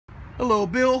Hello,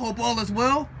 Bill. Hope all is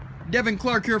well. Devin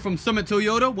Clark here from Summit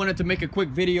Toyota. Wanted to make a quick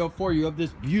video for you of this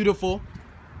beautiful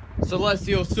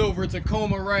Celestial Silver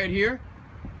Tacoma right here.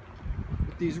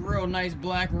 With these real nice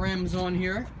black rims on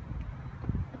here.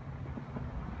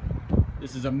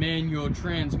 This is a manual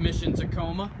transmission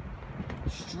Tacoma.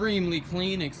 Extremely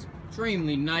clean,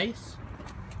 extremely nice.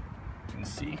 You can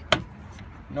see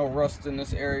no rust in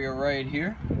this area right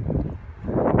here.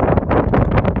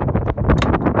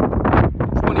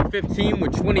 2015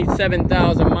 with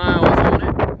 27,000 miles on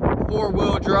it.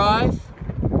 4-wheel drive.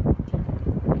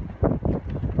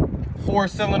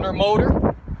 4-cylinder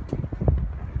motor.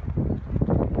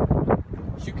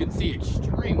 As you can see,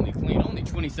 extremely clean. Only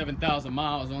 27,000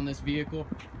 miles on this vehicle.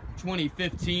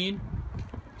 2015.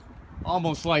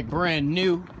 Almost like brand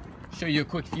new. Show you a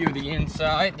quick view of the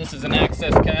inside. This is an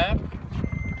access cab.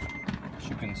 As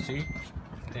you can see,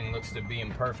 everything looks to be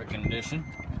in perfect condition.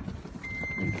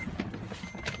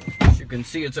 As you can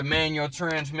see, it's a manual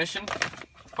transmission,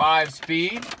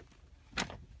 5-speed.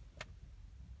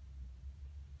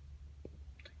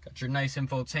 Got your nice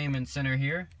infotainment center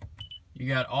here. You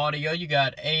got audio, you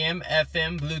got AM,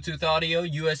 FM, Bluetooth audio,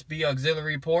 USB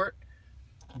auxiliary port.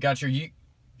 You got your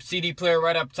CD player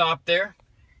right up top there.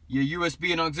 Your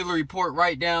USB and auxiliary port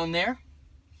right down there.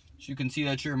 As you can see,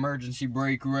 that's your emergency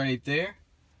brake right there.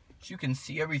 As you can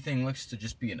see, everything looks to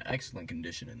just be in excellent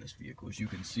condition in this vehicle. As you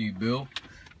can see, Bill.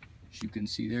 As you can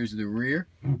see, there's the rear.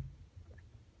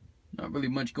 Not really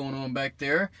much going on back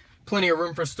there. Plenty of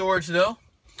room for storage though.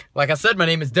 Like I said, my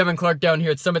name is Devin Clark down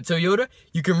here at Summit Toyota.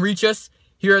 You can reach us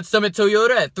here at Summit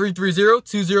Toyota at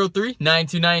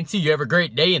 330-203-9292. You have a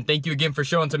great day, and thank you again for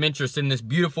showing some interest in this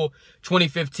beautiful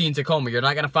 2015 Tacoma. You're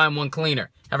not going to find one cleaner.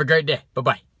 Have a great day.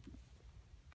 Bye-bye.